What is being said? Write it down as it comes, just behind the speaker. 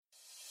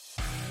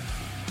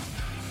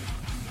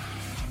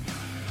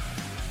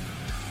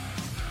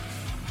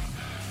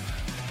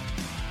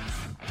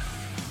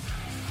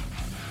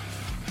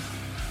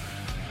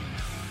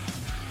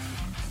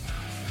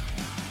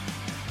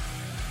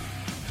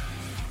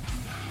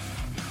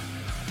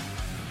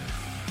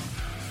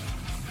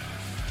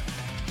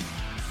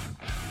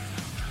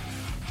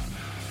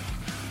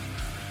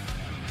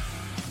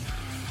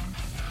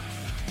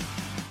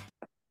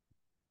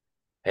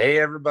Hey,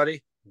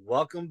 everybody.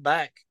 Welcome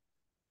back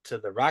to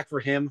the Rock for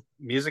Him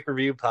Music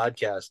Review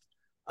Podcast.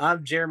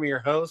 I'm Jeremy,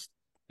 your host,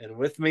 and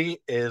with me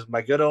is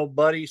my good old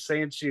buddy,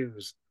 Saying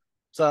Shoes.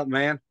 What's up,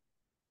 man?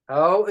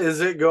 How is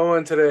it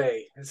going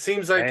today? It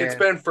seems like it's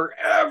Man, been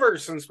forever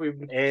since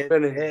we've it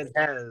been in. it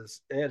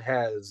has it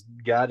has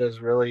God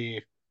has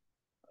really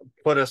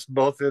put us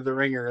both through the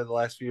ringer the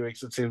last few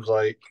weeks. It seems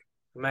like,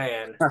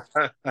 Man,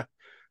 but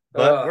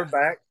uh, we're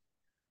back.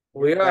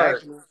 We're we back,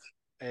 are.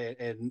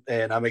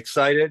 and I'm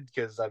excited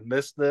because I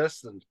missed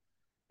this, and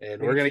Me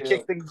too.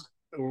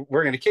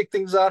 we're gonna kick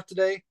things off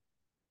today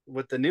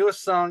with the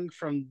newest song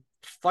from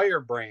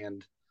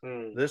FyreBrand.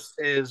 Hmm. This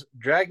is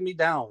Drag Me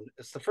Down.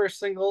 It's the first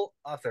single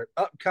off their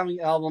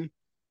upcoming album,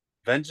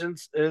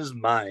 Vengeance is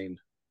Mine.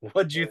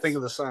 What do you think Yes.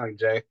 of the song,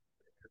 Jay?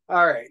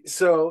 All right.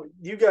 So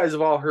you guys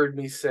have all heard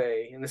me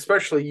say, and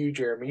especially you,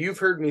 Jeremy, you've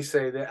heard me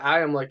say that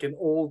I am like an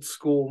old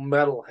school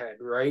metalhead,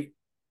 right?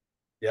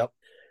 Yep.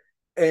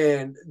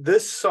 And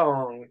this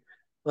song,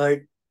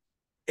 like,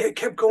 it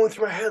kept going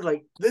through my head.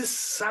 Like, this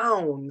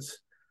sounds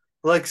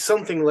like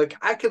something like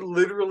I could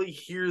literally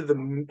hear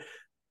the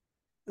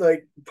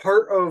like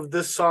part of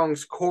this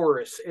song's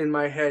chorus in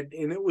my head,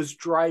 and it was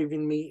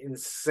driving me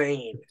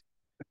insane.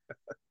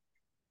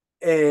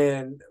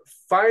 And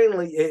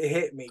finally it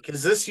hit me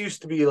because this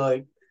used to be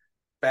like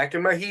back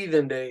in my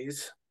heathen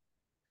days,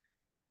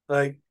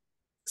 like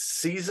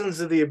Seasons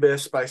of the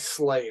Abyss by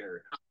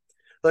Slayer.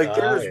 Like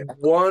there is Yeah.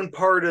 one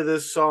part of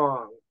this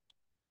song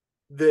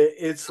that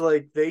it's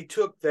like they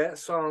took that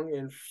song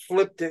and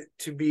flipped it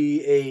to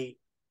be a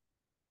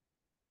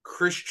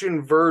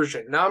Christian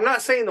version. Now I'm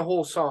not saying the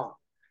whole song,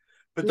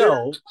 but there,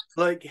 No,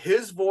 like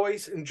his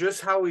voice and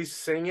just how he's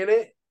singing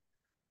it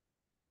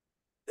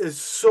is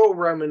so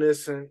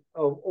reminiscent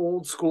of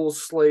old school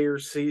Slayer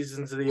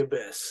Seasons of the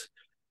Abyss.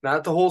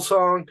 Not the whole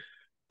song,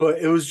 but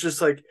it was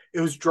just like it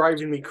was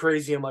driving me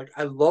crazy. I'm like,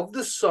 I love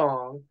the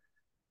song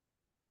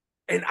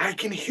and I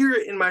can hear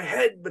it in my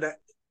head, but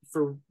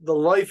for the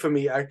life of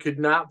me, I could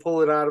not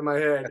pull it out of my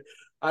head.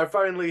 I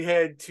finally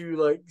had to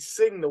like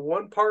sing the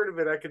one part of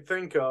it I could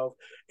think of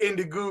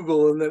into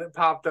Google, and then it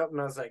popped up, and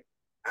I was like,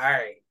 all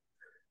right.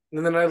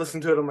 And then I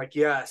listened to it. I'm like,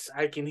 yes,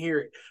 I can hear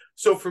it.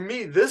 So for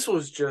me, this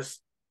was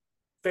just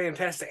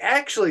fantastic.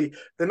 Actually,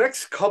 the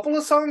next couple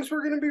of songs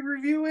we're going to be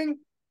reviewing,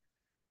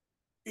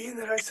 being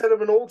that I said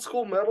I'm an old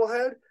school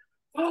metalhead,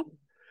 oh,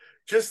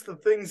 just the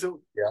things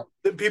yeah.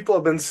 that people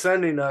have been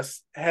sending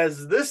us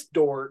has this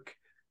dork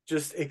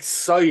just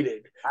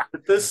excited.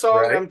 But this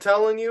song, Right? I'm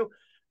telling you,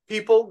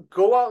 people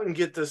go out and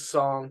get this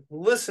song,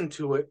 listen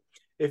to it.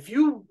 If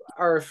you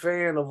are a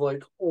fan of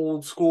like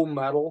old school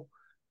metal,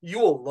 you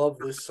will love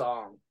this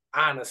song,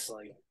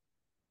 honestly.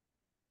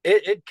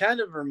 It kind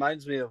of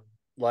reminds me of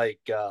like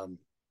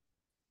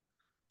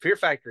Fear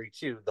Factory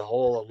too, the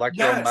whole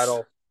Yes,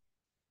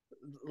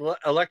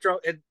 electro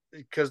it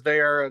because they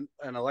are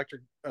an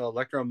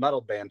electro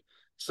metal band.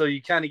 So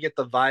you kind of get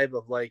the vibe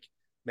of like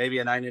maybe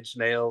a Nine Inch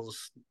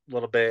Nails a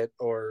little bit,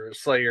 or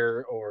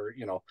Slayer, or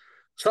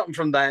something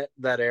from that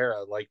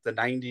era, like the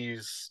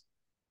 '90s,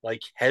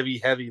 like heavy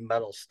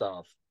metal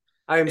stuff.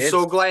 I am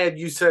so It's glad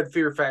you said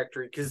Fear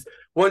Factory because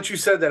once you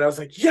said that, I was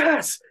like,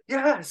 yes,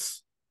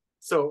 yes.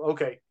 So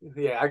okay,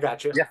 yeah, I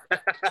got you.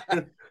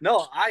 Yeah.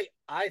 No, I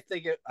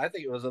think it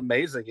was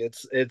amazing.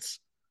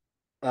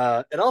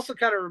 It also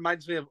kind of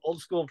reminds me of old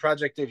school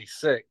Project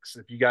 86,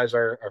 if you guys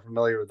are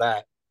familiar with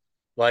that.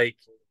 Like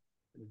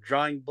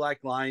Drawing Black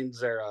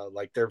Lines era,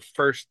 like their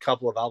first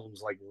couple of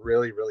albums, like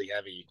really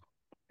heavy.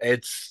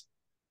 It's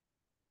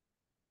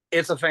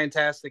it's a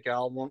fantastic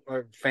album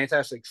or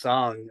fantastic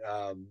song.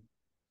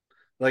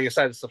 Like I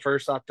said, it's the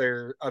first off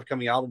their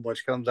upcoming album,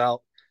 which comes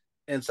out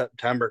in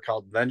September,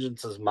 called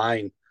Vengeance is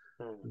Mine.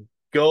 Hmm.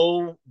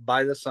 Go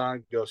buy the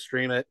song, go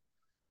stream it.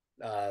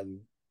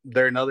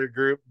 They're another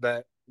group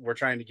that we're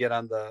trying to get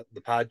on the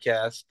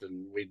podcast,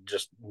 and we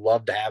just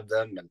love to have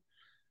them. And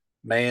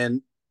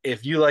man,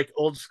 if you like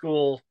old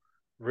school,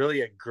 really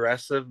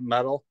aggressive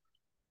metal,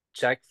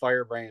 check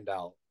FyreBrand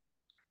out.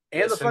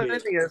 And the Yes, funny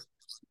indeed. thing is,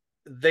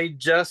 they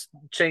just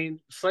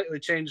slightly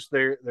changed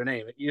their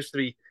name. It used to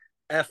be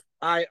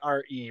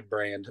FIRE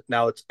brand.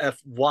 Now it's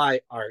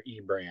FYRE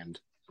brand.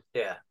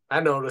 Yeah, I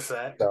noticed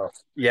that. So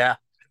yeah,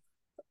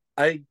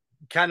 I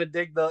kind of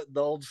dig the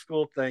old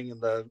school thing,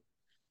 and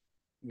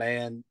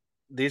man,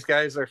 these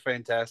guys are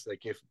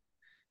fantastic.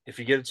 If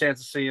you get a chance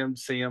to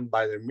see them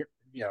by their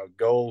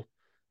go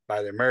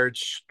buy their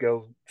merch,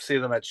 go see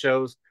them at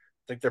shows.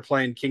 I think they're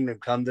playing Kingdom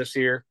Come this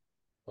year.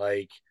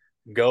 Like,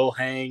 go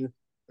hang.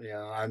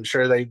 I'm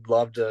sure they'd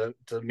love to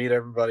meet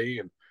everybody.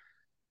 And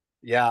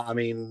yeah, I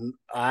mean,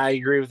 I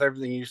agree with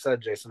everything you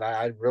said, Jason.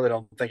 I really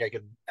don't think I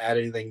could add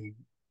anything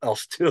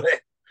else to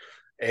it.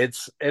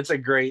 It's a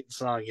great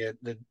song. It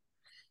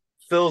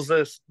fills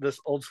this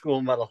old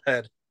school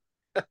metalhead.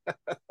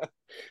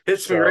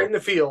 Hits me right So in the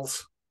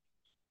feels.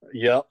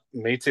 yep,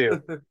 me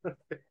too.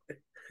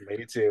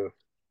 Me too.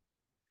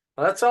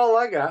 That's all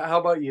I got. How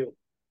about you?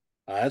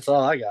 That's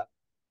all I got.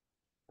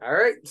 All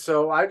right,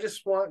 so I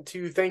just want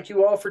to thank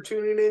you all for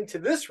tuning in to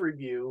this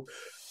review.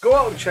 Go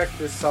out and check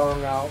this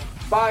song out.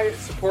 Buy it,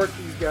 support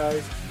these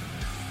guys.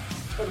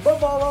 But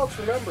above all else,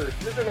 remember,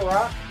 if you're going to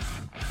rock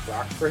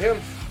for him.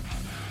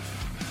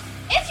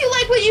 If you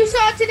like what you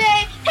saw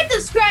today, hit the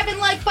subscribe and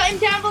like button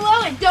down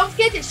below, and don't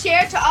forget to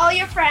share it to all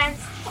your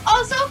friends.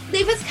 Also,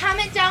 leave us a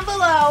comment down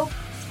below.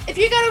 If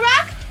you're going to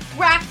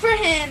rock for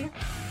him.